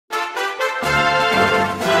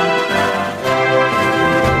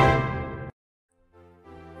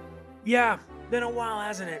Yeah, been a while,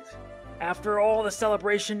 hasn't it? After all the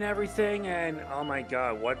celebration and everything, and oh my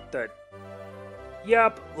god, what the...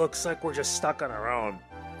 Yup, looks like we're just stuck on our own.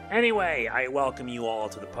 Anyway, I welcome you all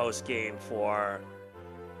to the post-game for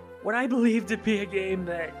what I believe to be a game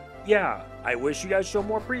that, yeah, I wish you guys show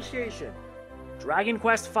more appreciation. Dragon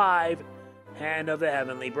Quest V, Hand of the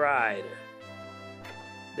Heavenly Bride.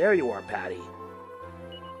 There you are, Patty.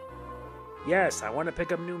 Yes, I want to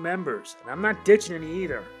pick up new members, and I'm not ditching any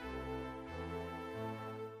either.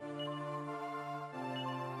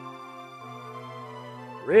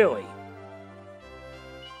 Really?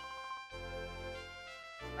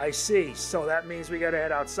 I see, so that means we gotta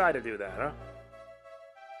head outside to do that, huh?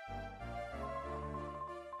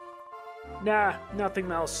 Nah,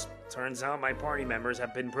 nothing else. Turns out my party members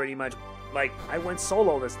have been pretty much like I went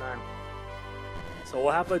solo this time. So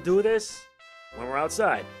we'll have to do this when we're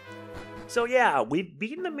outside. So yeah, we've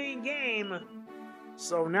beaten the main game.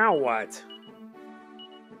 So now what?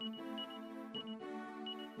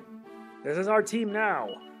 This is our team now.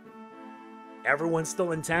 Everyone's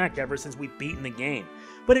still intact ever since we've beaten the game.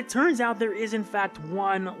 But it turns out there is in fact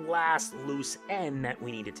one last loose end that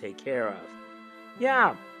we need to take care of.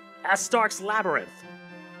 Yeah, Estark's Labyrinth.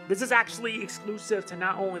 This is actually exclusive to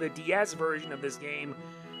not only the DS version of this game,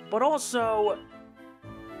 but also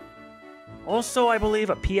I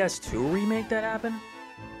believe a PS2 remake that happened.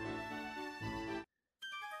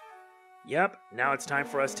 Yep, now it's time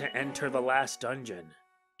for us to enter the last dungeon.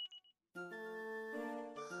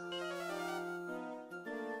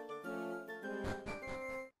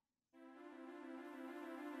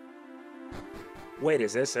 Wait,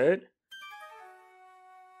 is this it?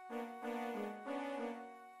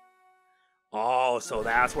 Oh, so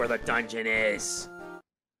that's where the dungeon is.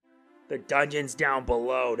 The dungeon's down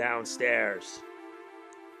below, downstairs.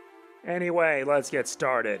 Anyway, let's get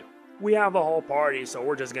started. We have the whole party, so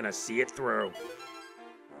we're just gonna see it through.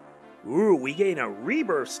 Ooh, we gain a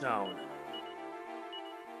Rebirth Stone.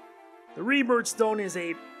 The Rebirth Stone is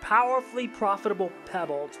a powerfully profitable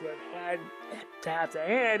pebble to have to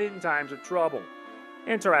hand in times of trouble.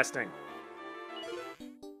 Interesting.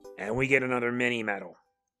 And we get another mini medal.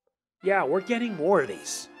 Yeah, we're getting more of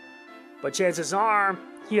these. But chances are,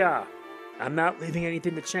 yeah, I'm not leaving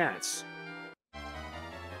anything to chance.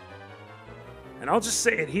 And I'll just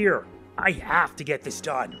say it here, I have to get this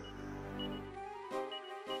done.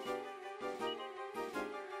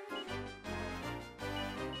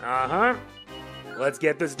 Uh-huh. Let's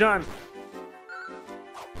get this done.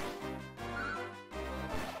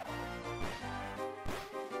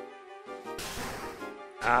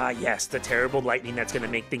 Ah, yes, the terrible lightning that's gonna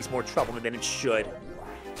make things more troubling than it should.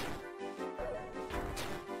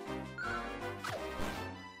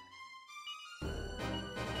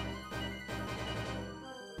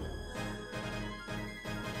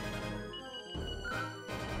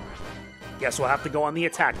 Guess we'll have to go on the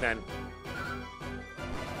attack then.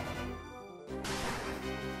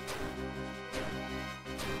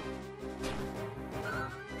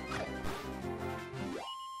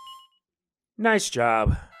 Nice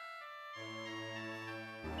job.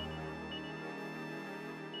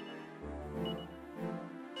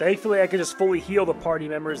 Thankfully, I can just fully heal the party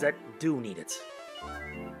members that do need it.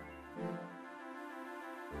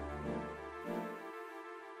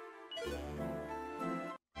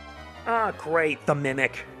 Ah, great, the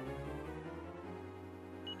Mimic.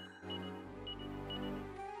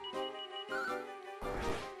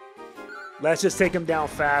 Let's just take him down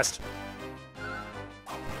fast.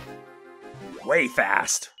 Way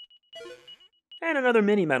fast. And another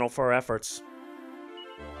mini medal for our efforts.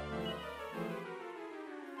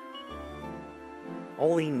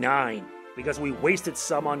 Only 9, because we wasted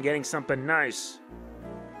some on getting something nice.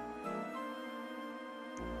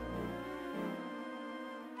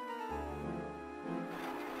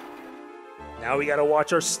 Now we gotta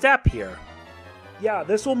watch our step here. Yeah,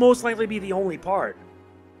 this will most likely be the only part.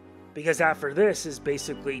 Because after this is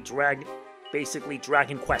basically Dragon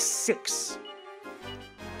Quest VI.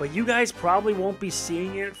 But you guys probably won't be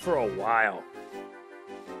seeing it for a while.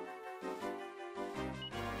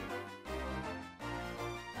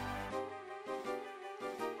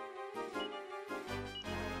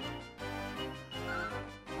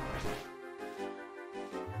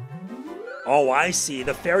 Oh, I see.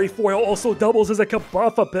 The Fairy Foil also doubles as a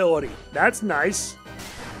buff ability. That's nice.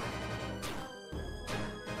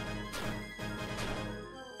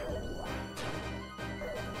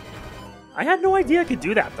 I had no idea I could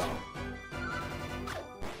do that, though.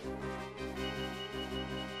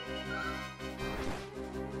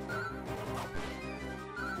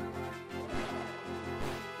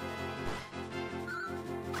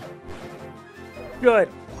 Good.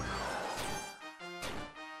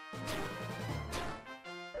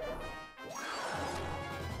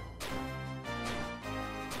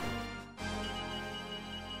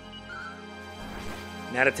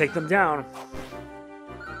 Now to take them down.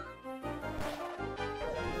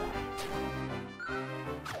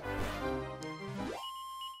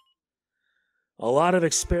 A lot of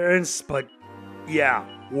experience, but yeah,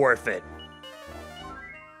 worth it.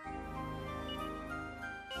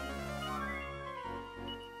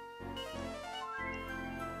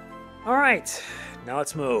 Alright, now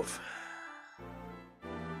let's move.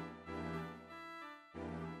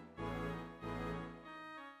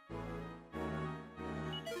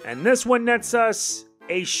 And this one nets us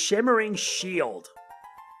a shimmering shield.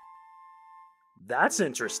 That's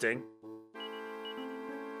interesting.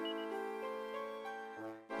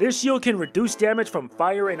 This shield can reduce damage from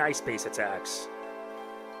fire and ice-based attacks.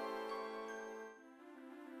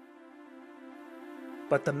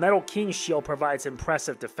 But the Metal King shield provides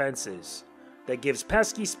impressive defenses that gives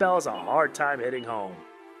pesky spells a hard time hitting home.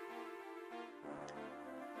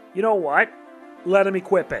 You know what? Let him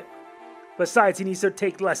equip it. Besides, he needs to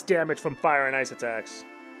take less damage from fire and ice attacks.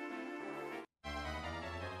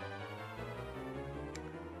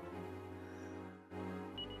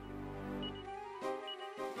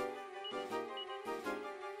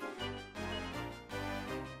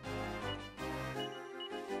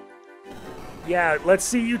 Yeah, let's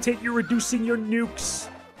see you take your reducing your nukes.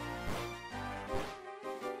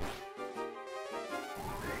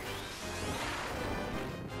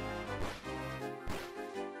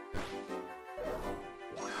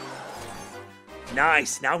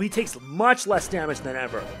 Nice, now he takes much less damage than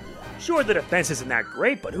ever. Sure, the defense isn't that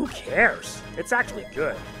great, but who cares? It's actually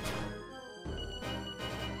good.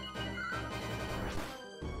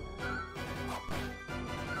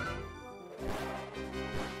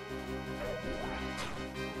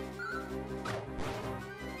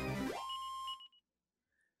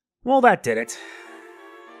 Well, that did it.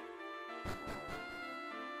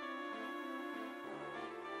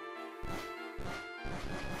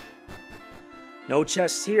 No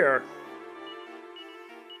chests here.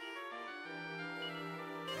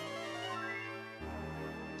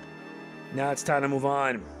 Now it's time to move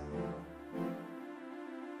on.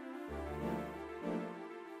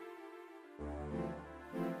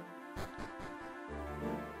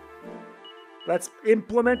 Let's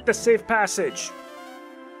implement the safe passage.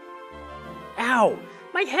 Ow!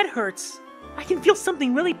 My head hurts. I can feel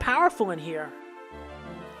something really powerful in here.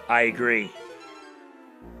 I agree.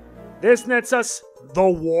 This nets us the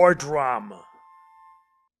War Drum.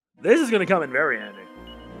 This is going to come in very handy.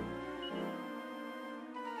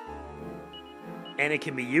 And it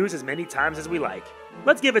can be used as many times as we like.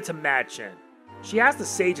 Let's give it to Madchen. She has the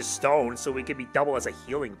Sage's Stone, so it can be double as a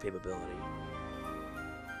healing capability.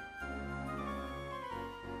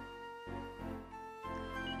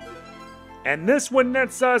 And this one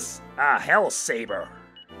nets us a Hell Saber.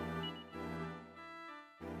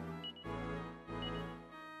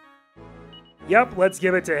 Yep, let's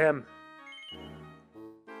give it to him.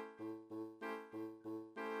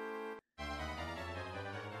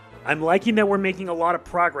 I'm liking that we're making a lot of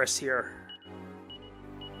progress here.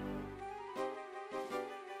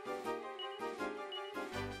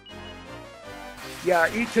 Yeah,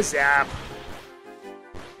 eat Kazap.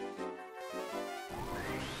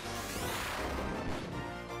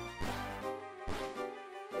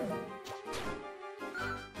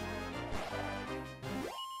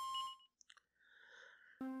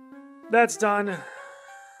 That's done.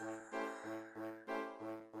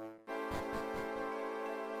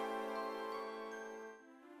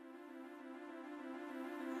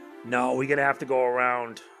 No, we're gonna have to go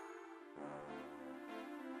around.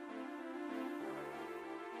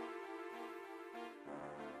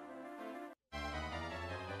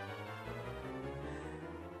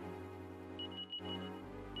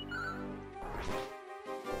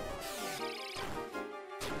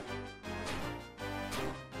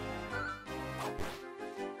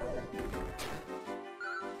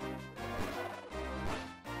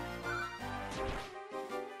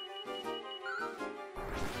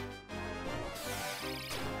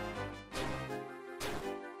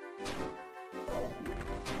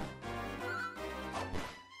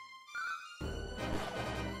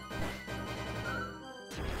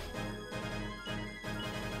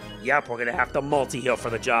 Yep, we're gonna have to multi-heal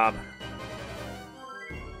for the job.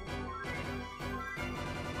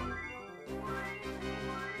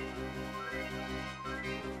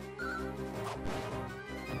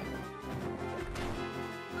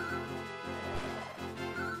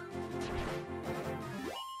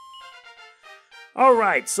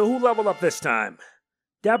 Alright, so who leveled up this time?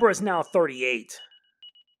 Deborah's now 38.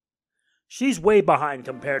 She's way behind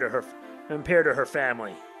compared to her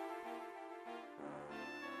family.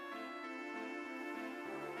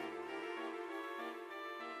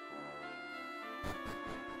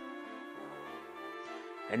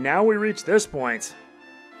 And now we reach this point.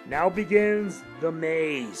 Now begins the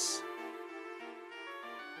maze.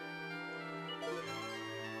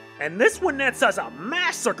 And this one nets us a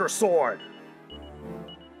massacre sword.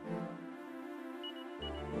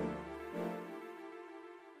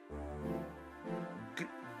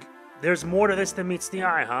 There's more to this than meets the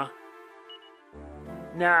eye, huh?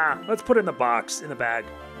 Nah, let's put it in the box, in the bag.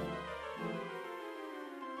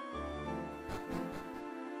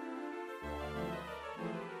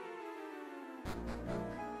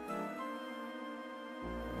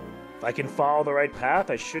 If I can follow the right path,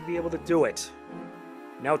 I should be able to do it.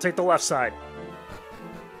 Now take the left side.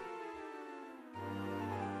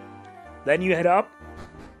 Then you head up.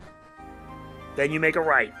 Then you make a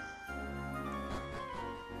right.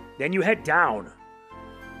 Then you head down.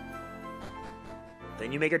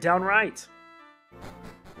 Then you make it down right.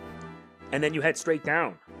 And then you head straight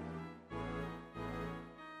down.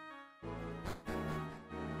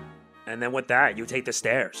 And then with that, you take the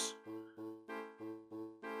stairs.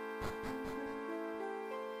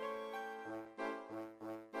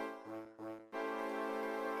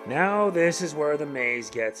 Now this is where the maze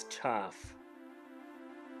gets tough.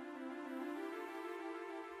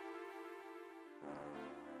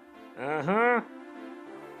 Uh-huh.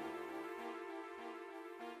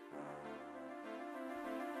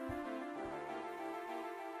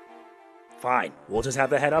 Fine, we'll just have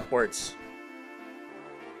to head upwards.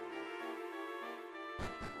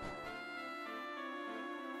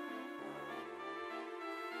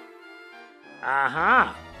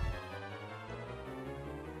 Aha!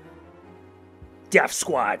 Death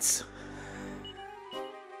squads.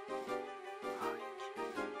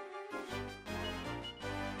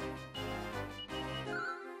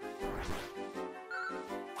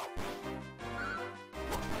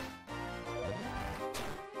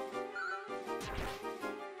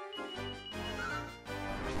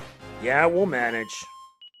 Yeah, we'll manage.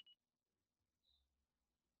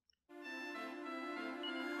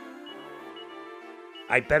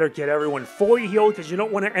 I better get everyone fully healed because you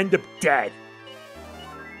don't want to end up dead.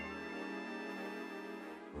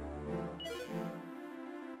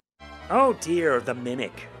 Oh dear, the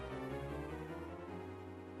mimic.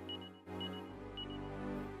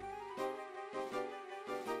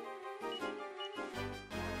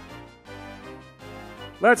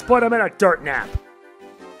 Let's put him in a dirt nap.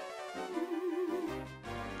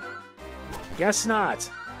 Guess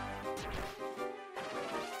not.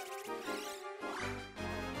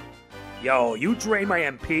 Yo, you drain my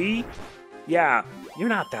MP? Yeah, you're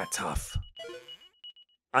not that tough.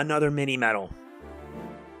 Another mini medal.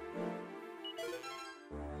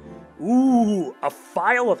 Ooh, a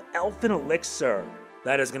phial of elfin elixir.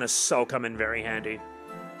 That is gonna so come in very handy.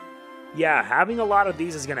 Yeah, having a lot of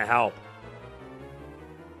these is gonna help.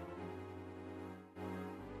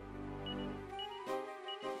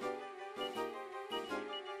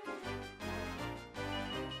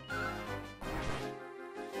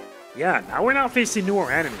 Yeah, now we're not facing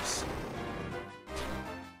newer enemies.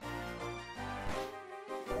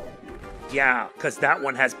 Yeah, because that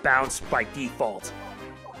one has bounce by default.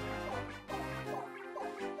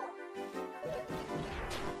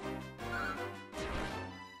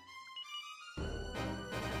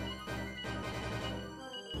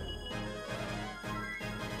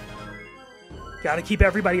 Gotta keep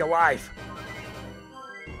everybody alive.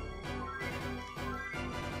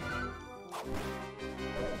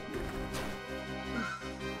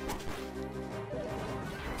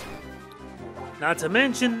 Not to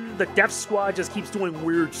mention, the Death Squad just keeps doing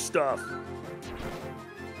weird stuff.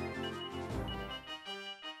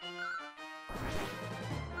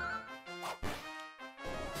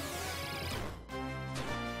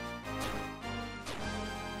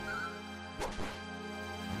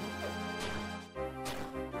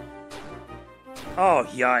 Oh,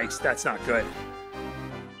 yikes, that's not good.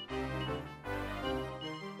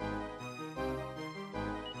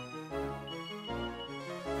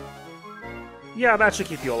 Yeah, that should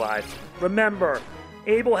keep you alive. Remember,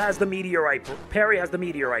 Abel has the meteorite, Perry has the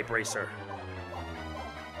meteorite bracer.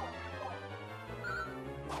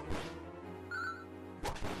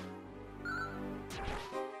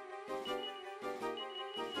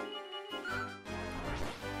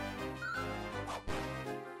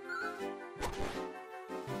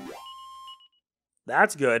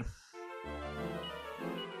 That's good.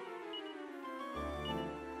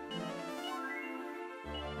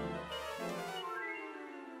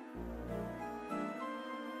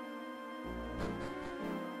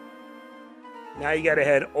 Now you gotta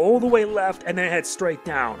head all the way left and then head straight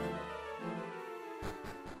down.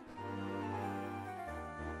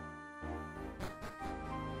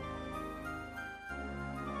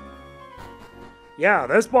 Yeah,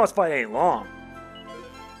 this boss fight ain't long.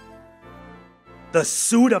 The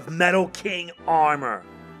suit of Metal King armor.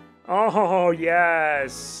 Oh,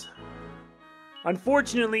 yes.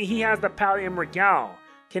 Unfortunately, he has the Pallium Regal,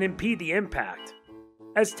 can impede the impact.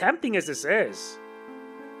 As tempting as this is.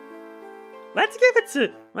 Let's give it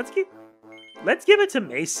to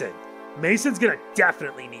Mason. Mason's gonna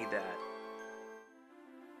definitely need that.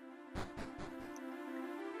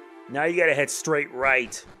 Now you gotta head straight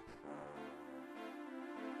right.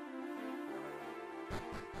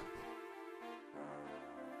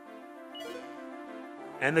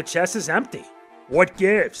 And the chest is empty. What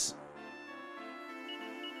gives?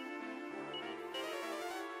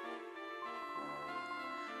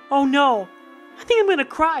 Oh no! I think I'm gonna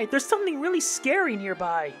cry. There's something really scary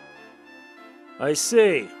nearby. I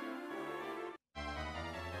see.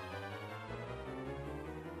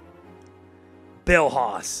 Bill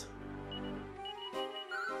Haas.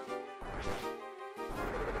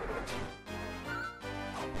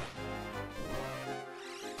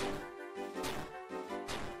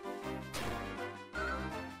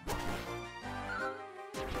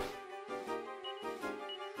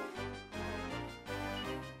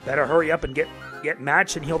 Better hurry up and get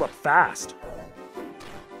matched and healed up fast.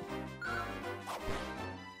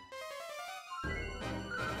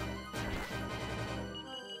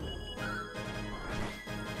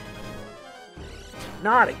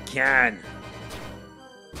 Not again.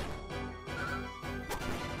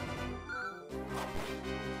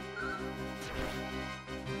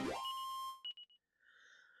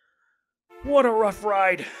 What a rough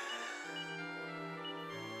ride.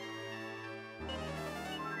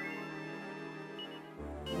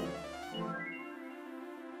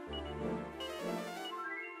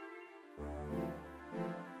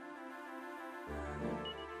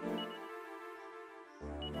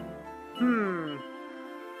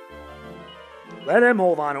 Let him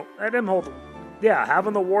hold on. Let him hold. Yeah,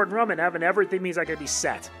 having the Warden Rum and having everything means I can be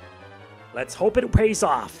set. Let's hope it pays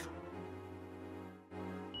off.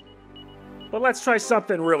 But let's try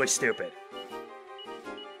something really stupid.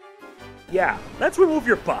 Yeah, let's remove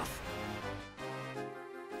your buff.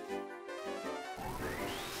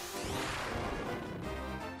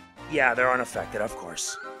 Yeah, they're unaffected, of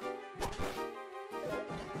course.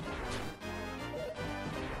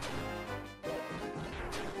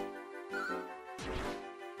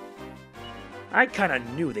 I kinda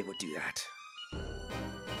knew they would do that.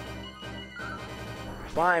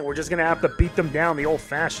 Fine, we're just gonna have to beat them down the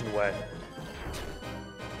old-fashioned way.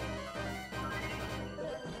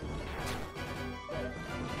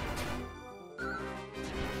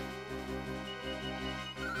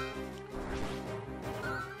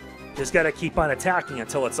 Just gotta keep on attacking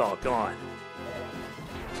until it's all gone.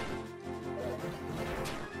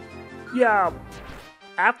 Yeah,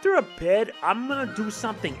 after a bit, I'm gonna do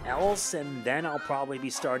something else, and then I'll probably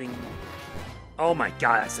be starting... Oh my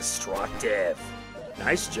god, that's destructive.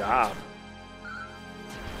 Nice job.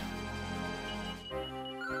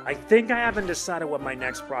 I think I haven't decided what my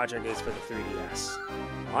next project is for the 3DS.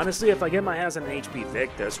 Honestly, if I get my hands on an HP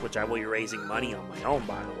Victus, which I will be raising money on my own,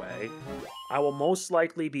 by the way, I will most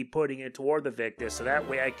likely be putting it toward the Victus, so that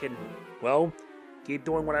way I can, well, keep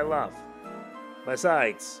doing what I love.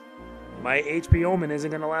 Besides, my HP Omen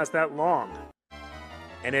isn't going to last that long.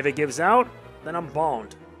 And if it gives out, then I'm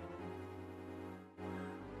boned.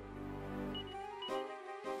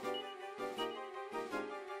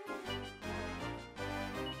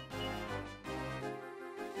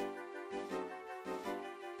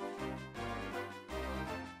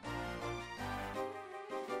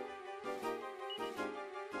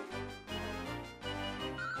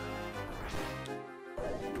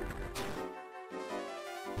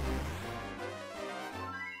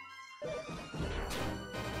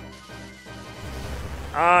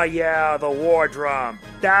 Ah, yeah, the war drum.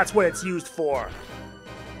 That's what it's used for.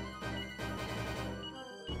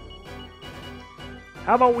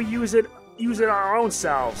 How about we use it on our own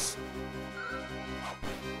selves?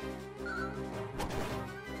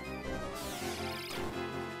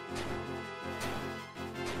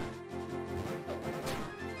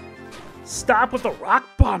 Stop with the rock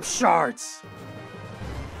bomb shards.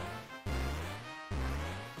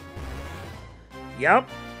 Yep.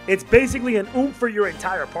 It's basically an oomph for your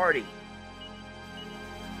entire party.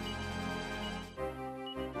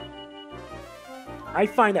 I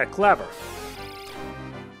find that clever.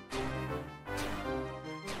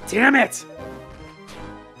 Damn it!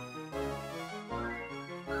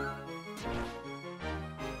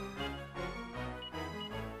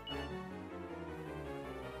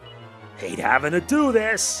 Hate having to do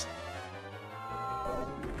this.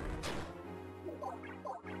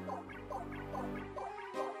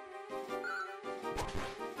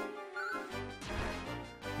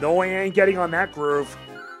 No, I ain't getting on that groove.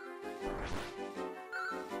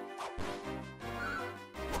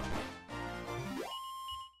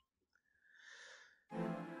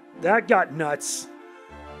 That got nuts.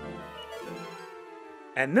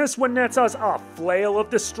 And this one nets us a flail of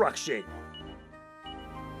destruction.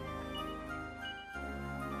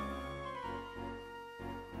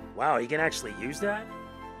 Wow, he can actually use that?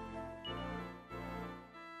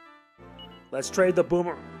 Let's trade the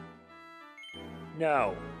boomer.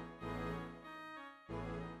 No.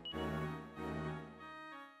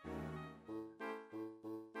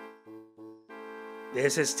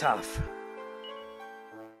 This is tough.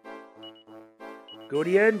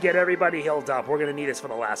 Gudian, get everybody healed up. We're gonna need this for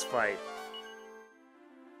the last fight.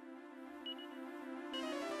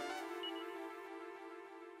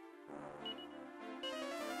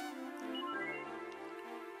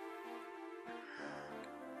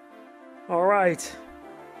 All right.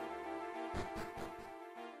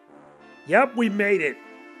 Yep, we made it.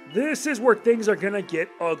 This is where things are gonna get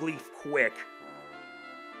ugly quick.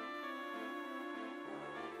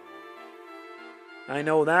 I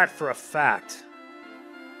know that for a fact.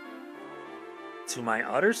 To my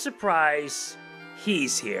utter surprise,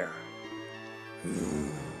 he's here.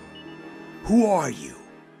 Who are you?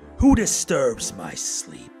 Who disturbs my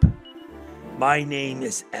sleep? My name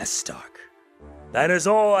is Estark. That is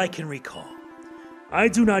all I can recall. I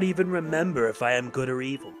do not even remember if I am good or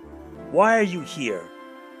evil. Why are you here?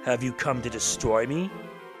 Have you come to destroy me?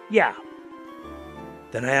 Yeah.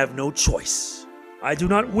 Then I have no choice. I do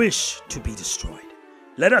not wish to be destroyed.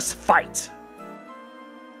 Let us fight!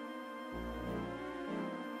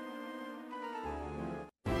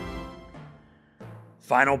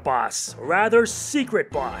 Final boss, or rather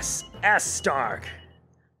secret boss, Estark.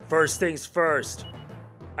 First things first,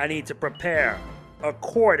 I need to prepare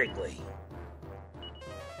accordingly.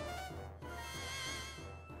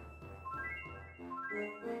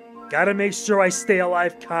 Gotta make sure I stay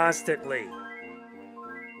alive constantly.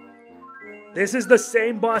 This is the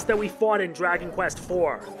same boss that we fought in Dragon Quest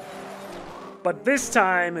IV. But this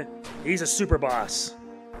time, he's a super boss.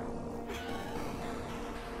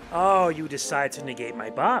 Oh, you decide to negate my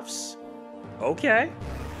buffs. Okay.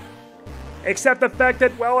 Except the fact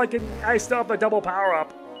that, well, I still have a double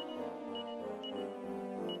power-up.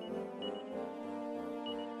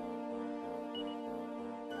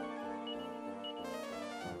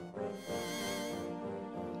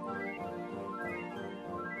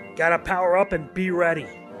 Gotta power up and be ready.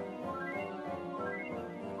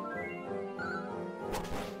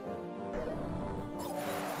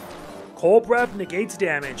 Cold Breath negates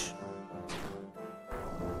damage.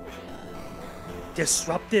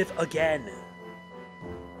 Disruptive again.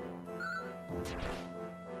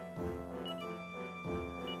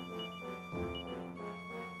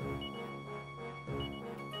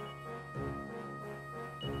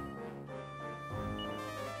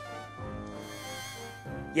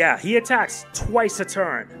 Yeah, he attacks twice a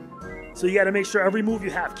turn. So you gotta make sure every move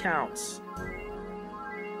you have counts.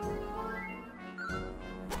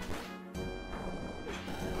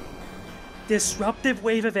 Disruptive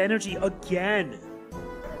wave of energy again.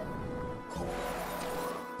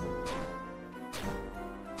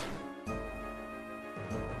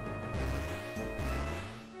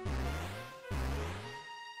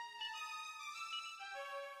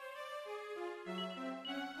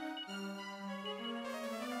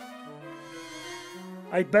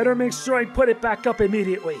 I better make sure I put it back up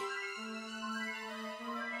immediately.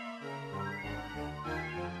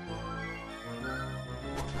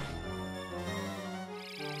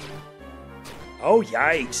 Oh,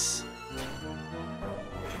 yikes.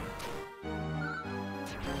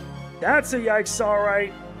 That's a yikes, all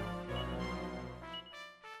right.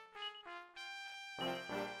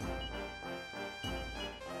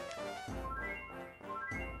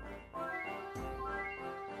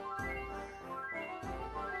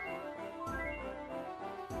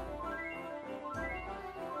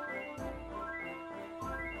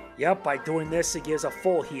 Yep, by doing this, it gives a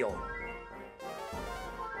full heal.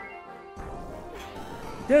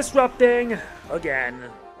 Disrupting again.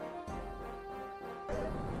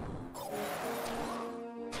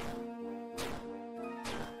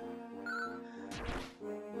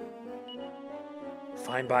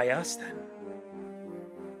 Fine by us then.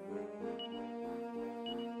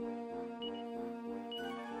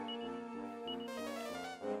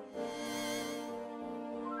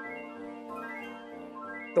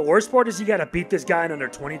 The worst part is you gotta beat this guy in under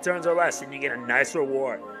 20 turns or less and you get a nice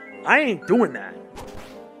reward. I ain't doing that.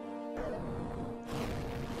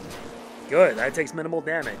 Good, that takes minimal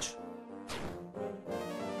damage.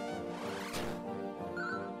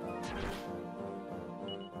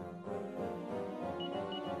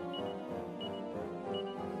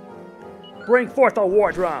 Bring forth a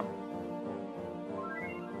war drum.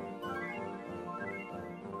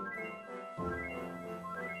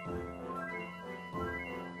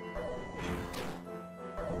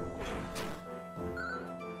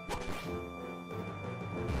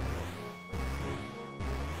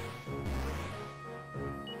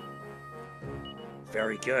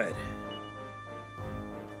 Very good.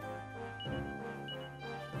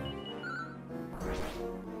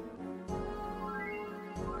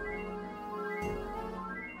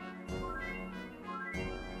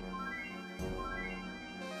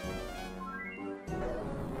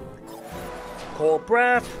 Cold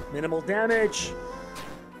breath, minimal damage.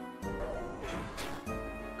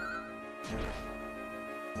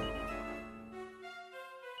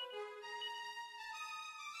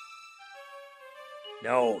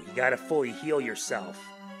 No, you gotta fully heal yourself.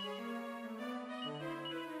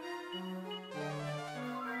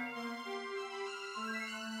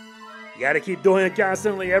 You gotta keep doing it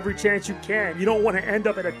constantly every chance you can. You don't want to end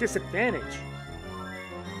up at a disadvantage.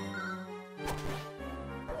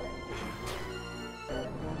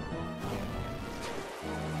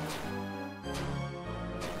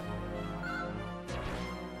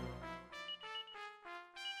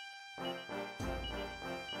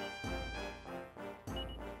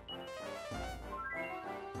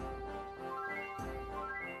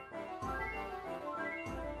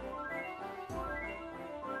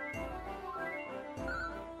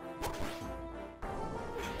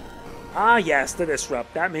 Ah, yes, the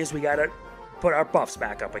disrupt. That means we gotta put our buffs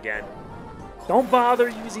back up again. Don't bother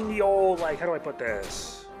using the old, like, how do I put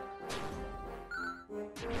this?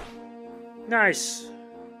 Nice.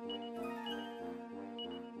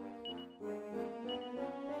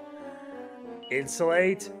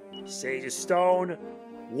 Insulate, Sage of Stone,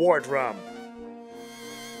 War Drum.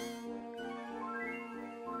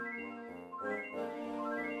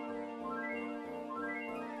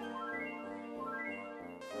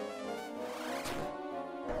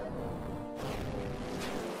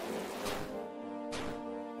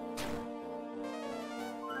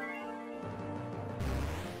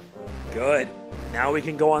 Good. Now we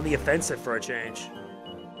can go on the offensive for a change.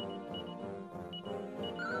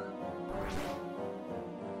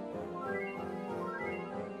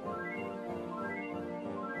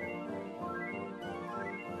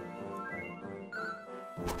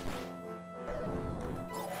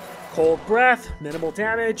 Cold breath, minimal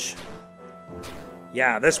damage.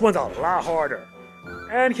 Yeah, this one's a lot harder.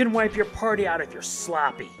 And can wipe your party out if you're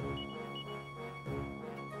sloppy.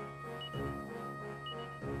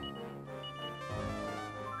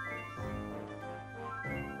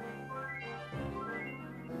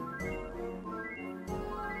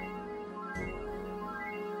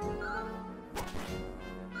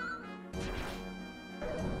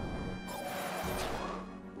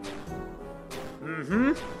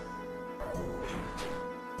 Mm-hmm.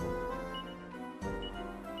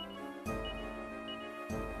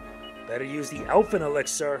 Better use the Elfin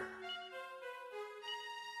Elixir.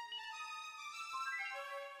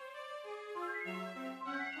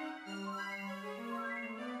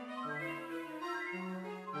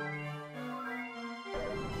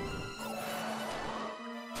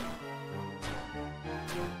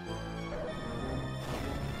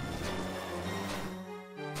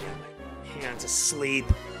 Hands asleep.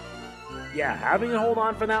 Yeah, having it hold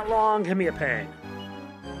on for that long can be a pain.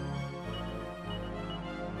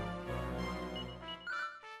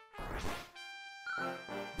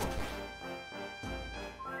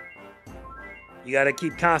 You gotta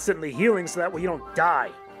keep constantly healing so that way you don't die.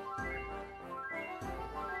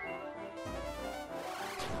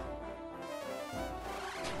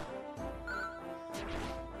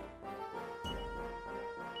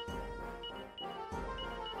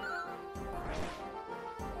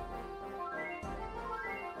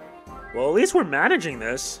 Well, at least we're managing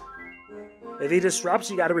this. If he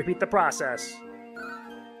disrupts, you gotta repeat the process.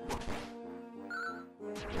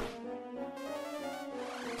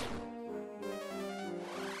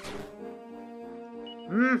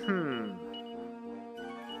 Mm-hmm.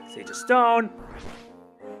 Sage of Stone.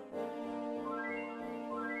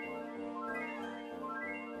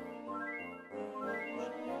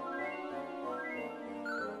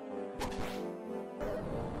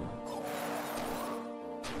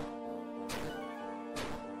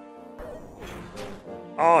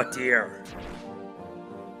 Oh dear.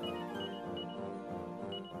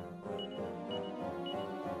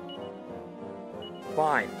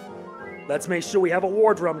 Fine. Let's make sure we have a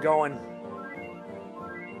war drum going.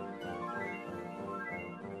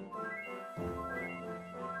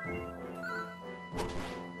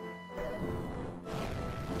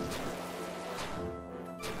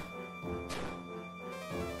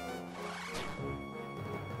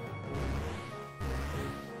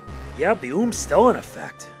 Yep, the oom's still in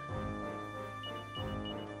effect.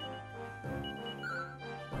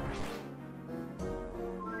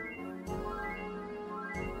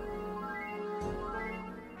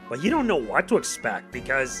 But you don't know what to expect,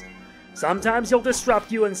 because sometimes he'll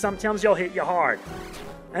disrupt you and sometimes he'll hit you hard.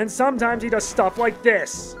 And sometimes he does stuff like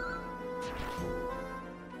this.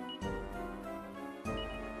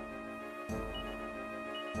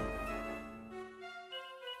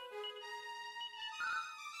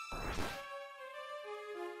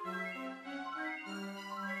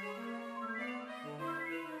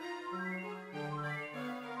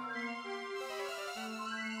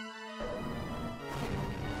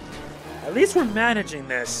 At least we're managing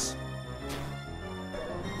this.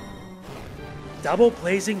 Double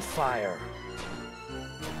blazing fire.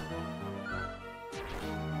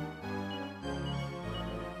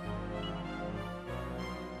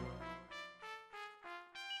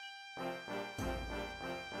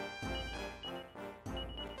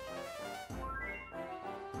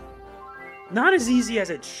 Not as easy as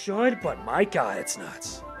it should, but my god, it's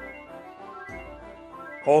nuts.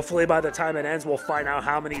 Hopefully by the time it ends, we'll find out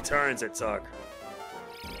how many turns it took.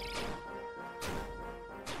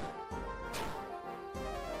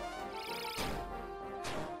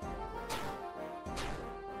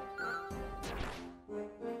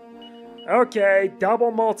 Okay,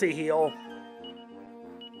 double multi-heal.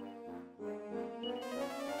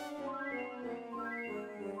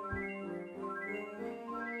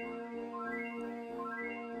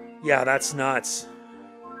 Yeah, that's nuts.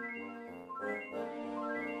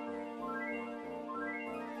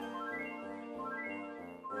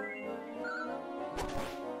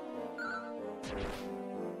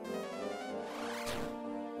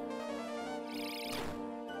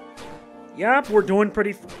 Yep, we're doing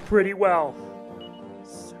pretty well.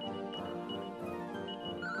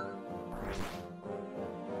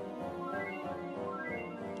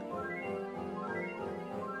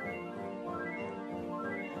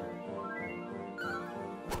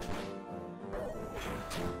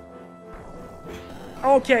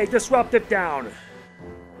 Okay, disruptive down.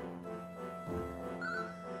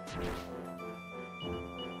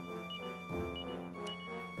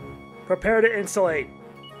 Prepare to insulate.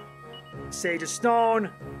 Sage of Stone,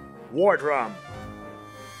 War Drum.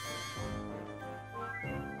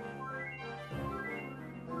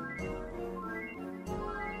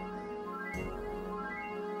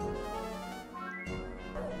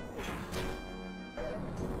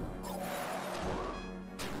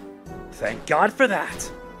 Thank God for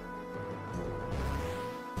that.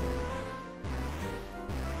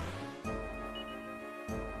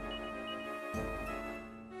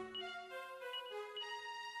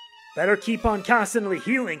 Better keep on constantly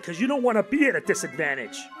healing, because you don't want to be at a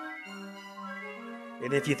disadvantage.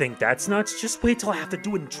 And if you think that's nuts, just wait till I have to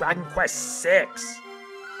do it in Dragon Quest VI.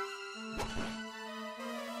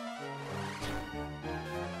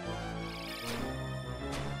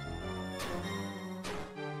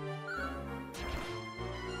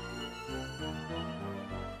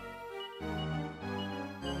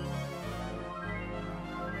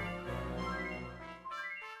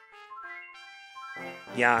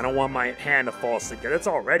 Yeah, I don't want my hand to fall asleep. It's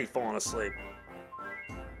already falling asleep.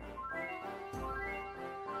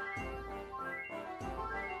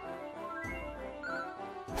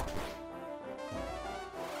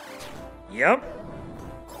 Yep.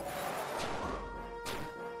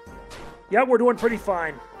 Yep, we're doing pretty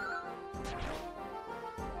fine.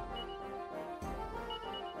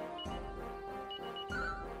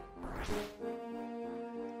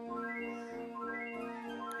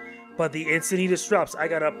 But the instant he disrupts, I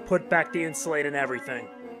gotta put back the insulate and everything.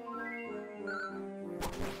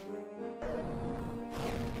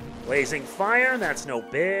 Blazing fire, that's no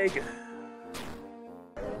big.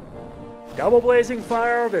 Double blazing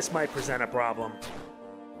fire, this might present a problem.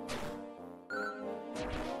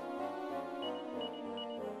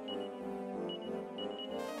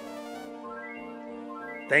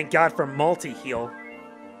 Thank God for multi-heal.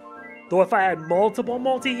 Though if I had multiple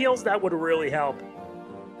multi-heals, that would really help.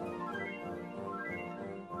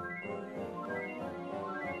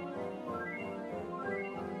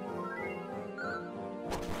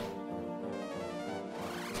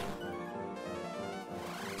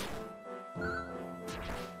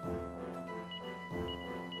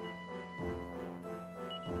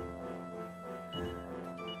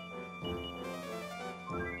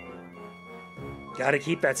 Gotta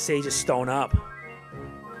keep that Sage of Stone up.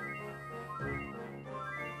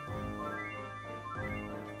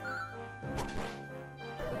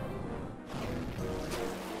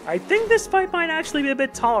 I think this fight might actually be a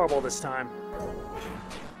bit tolerable this time.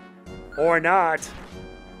 Or not.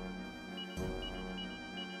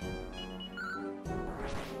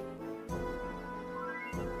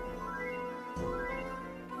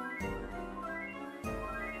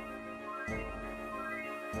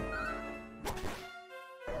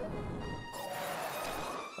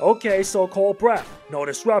 Okay, so cold breath. No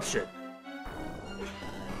disruption.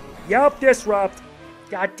 Yup, disrupt.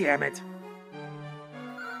 God damn it.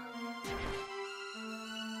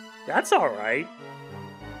 That's alright.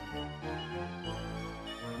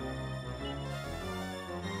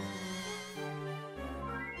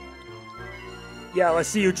 Yeah, let's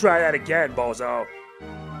see you try that again, bozo.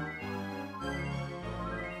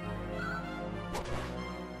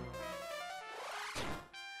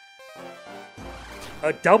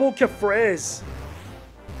 A double Kafrizz.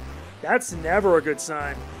 That's never a good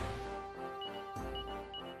sign.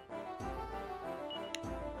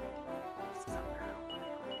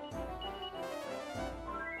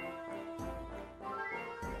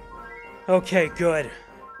 Okay, good.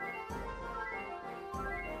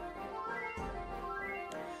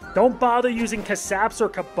 Don't bother using Kasaps or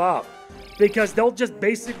Kabuff, because they'll just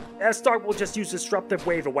Estark will just use Disruptive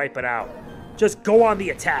Wave to wipe it out. Just go on the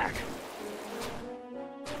attack.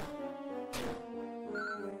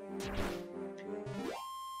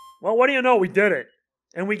 Well, what do you know? We did it.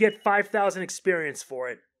 And we get 5,000 experience for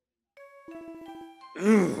it.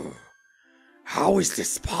 Ugh. How is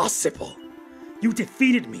this possible? You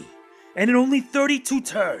defeated me, and in only 32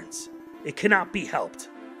 turns. It cannot be helped.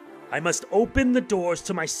 I must open the doors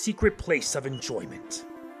to my secret place of enjoyment.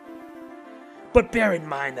 But bear in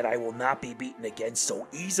mind that I will not be beaten again so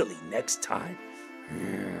easily next time.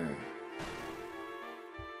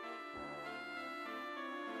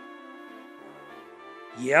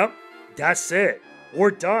 Yep, that's it.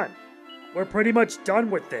 We're done. We're pretty much done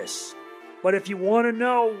with this. But if you want to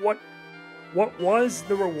know what was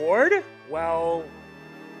the reward, well,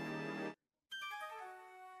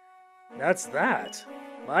 that's that.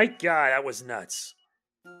 My God, that was nuts.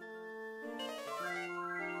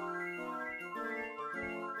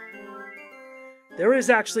 There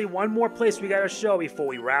is actually one more place we gotta show before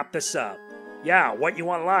we wrap this up. Yeah, what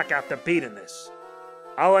you unlock after beating this.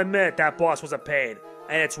 I'll admit that boss was a pain,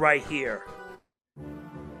 and it's right here.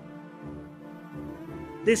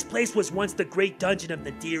 This place was once the great dungeon of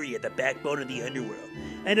Nadiria, the backbone of the underworld,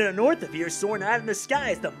 and to the north of here, soaring out in the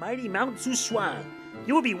sky, is the mighty Mount Sushuan.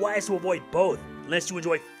 You would be wise to avoid both, unless you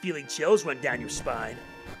enjoy feeling chills run down your spine.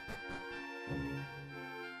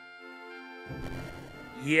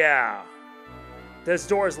 Yeah. This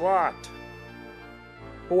door is locked.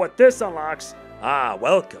 But what this unlocks...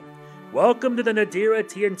 welcome. Welcome to the Nadira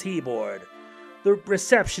TNT board. The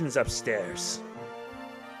reception's upstairs.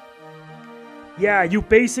 Yeah, you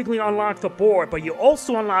basically unlock the board, but you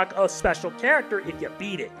also unlock a special character if you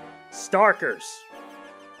beat it. Starkers.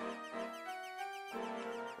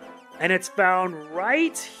 And it's found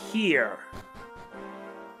right here.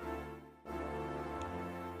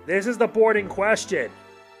 This is the board in question.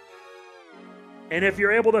 And if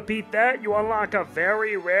you're able to beat that, you unlock a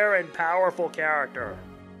very rare and powerful character.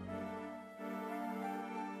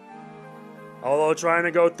 Although trying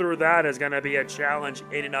to go through that is going to be a challenge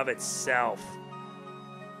in and of itself.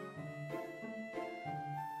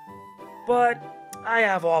 But I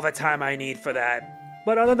have all the time I need for that.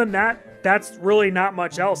 But other than that, that's really not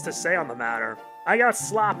much else to say on the matter. I got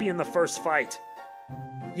sloppy in the first fight.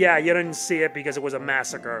 Yeah, you didn't see it because it was a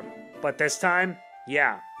massacre. But this time,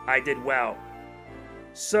 yeah, I did well.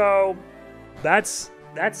 So, that's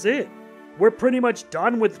it. We're pretty much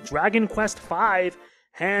done with Dragon Quest V,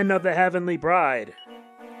 Hand of the Heavenly Bride.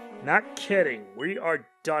 Not kidding, we are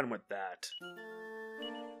done with that.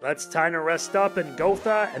 Let's time to rest up in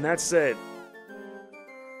Gotha, and that's it.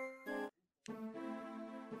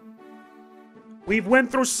 We've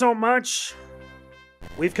went through so much.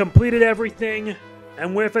 We've completed everything,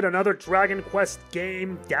 and with it another Dragon Quest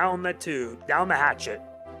game down the tube, down the hatchet.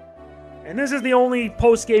 And this is the only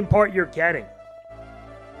post-game part you're getting.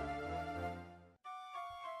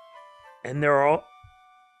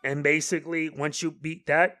 And basically, once you beat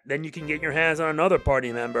that, then you can get your hands on another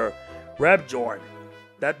party member, Rebjorn.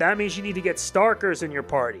 That means you need to get Starkers in your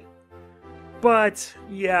party. But,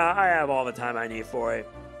 yeah, I have all the time I need for it.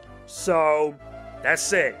 So,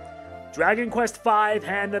 that's it. Dragon Quest V,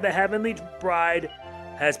 Hand of the Heavenly Bride,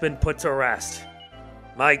 has been put to rest.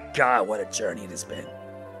 My God, what a journey it has been.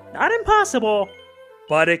 Not impossible,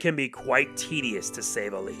 but it can be quite tedious to say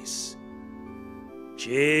the least.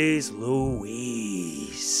 Jeez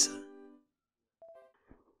Louise.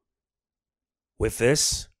 With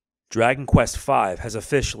this, Dragon Quest V has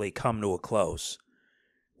officially come to a close.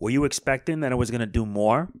 Were you expecting that it was going to do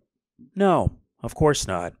more? No, of course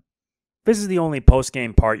not. This is the only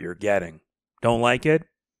post-game part you're getting. Don't like it?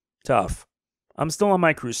 Tough. I'm still on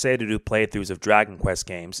my crusade to do playthroughs of Dragon Quest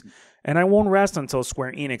games, and I won't rest until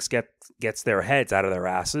Square Enix gets their heads out of their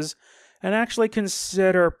asses and actually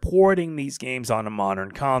consider porting these games onto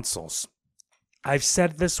modern consoles. I've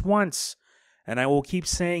said this once, and I will keep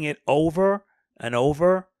saying it over and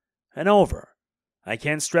over and over. I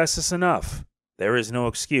can't stress this enough. There is no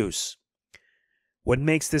excuse. What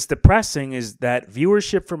makes this depressing is that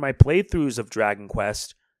viewership for my playthroughs of Dragon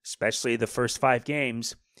Quest, especially the first 5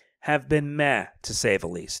 games, have been meh, to say the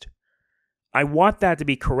least. I want that to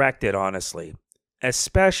be corrected, honestly,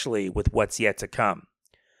 especially with what's yet to come.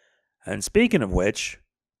 And speaking of which,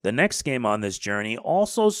 the next game on this journey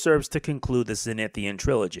also serves to conclude the Zenithian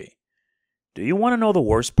trilogy. Do you want to know the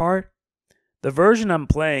worst part? The version I'm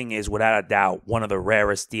playing is without a doubt one of the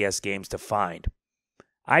rarest DS games to find.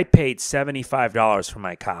 I paid $75 for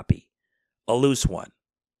my copy. A loose one.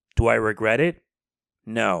 Do I regret it?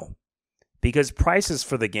 No. Because prices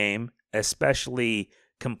for the game, especially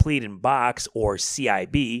complete in box or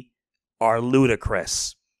CIB, are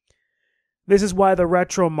ludicrous. This is why the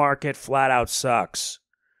retro market flat out sucks.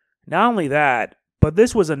 Not only that, but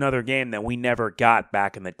this was another game that we never got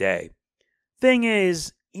back in the day. Thing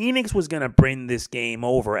is, Enix was going to bring this game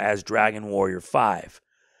over as Dragon Warrior 5.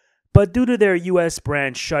 But due to their US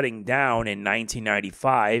branch shutting down in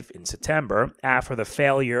 1995 in September after the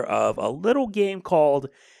failure of a little game called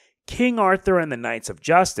King Arthur and the Knights of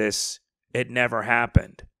Justice, it never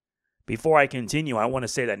happened. Before I continue, I want to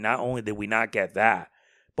say that not only did we not get that,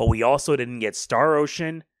 but we also didn't get Star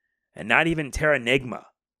Ocean and not even Terranigma.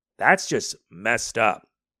 That's just messed up.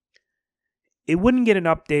 It wouldn't get an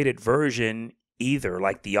updated version either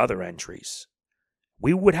like the other entries.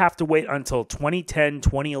 We would have to wait until 2010,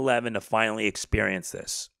 2011 to finally experience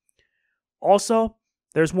this. Also,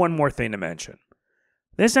 there's one more thing to mention.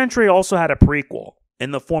 This entry also had a prequel in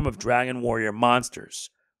the form of Dragon Warrior Monsters,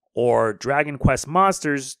 or Dragon Quest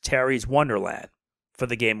Monsters Terry's Wonderland, for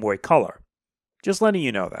the Game Boy Color. Just letting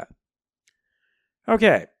you know that.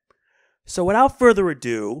 Okay, so without further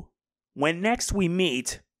ado, when next we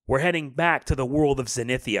meet, we're heading back to the world of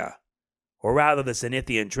Zenithia, or rather the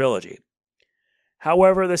Zenithian trilogy.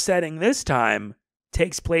 However, the setting this time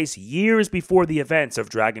takes place years before the events of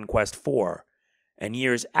Dragon Quest IV, and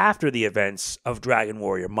years after the events of Dragon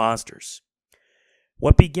Warrior Monsters.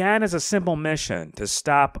 What began as a simple mission to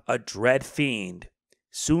stop a dread fiend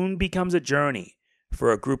soon becomes a journey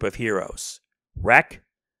for a group of heroes, Rek,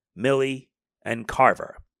 Millie, and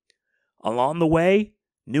Carver. Along the way,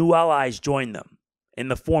 new allies join them in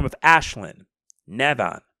the form of Ashlyn,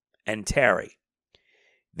 Nevan, and Terry.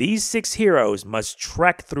 These 6 heroes must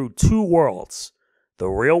trek through 2 worlds, the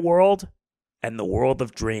real world and the world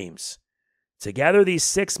of dreams. Together, these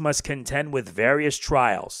 6 must contend with various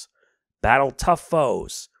trials, battle tough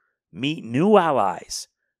foes, meet new allies,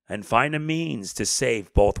 and find a means to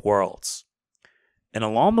save both worlds. And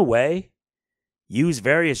along the way, use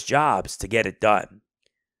various jobs to get it done.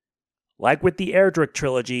 Like with the Erdrick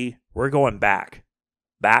trilogy, we're going back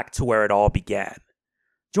to where it all began.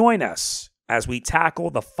 Join us as we tackle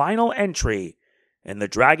the final entry in the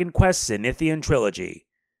Dragon Quest Zenithian trilogy,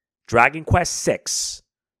 Dragon Quest VI,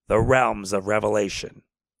 The Realms of Revelation.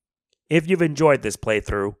 If you've enjoyed this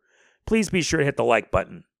playthrough, please be sure to hit the like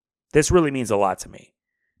button. This really means a lot to me.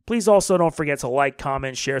 Please also don't forget to like,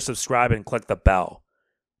 comment, share, subscribe, and click the bell.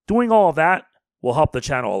 Doing all of that will help the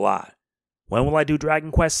channel a lot. When will I do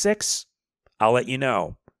Dragon Quest VI? I'll let you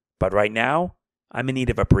know. But right now, I'm in need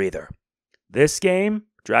of a breather. This game,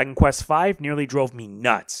 Dragon Quest V, nearly drove me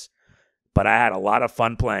nuts, but I had a lot of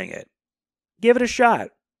fun playing it. Give it a shot.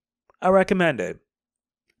 I recommend it.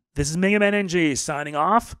 This is MegamanNG signing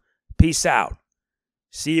off. Peace out.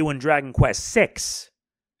 See you in Dragon Quest VI,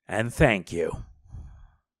 and thank you.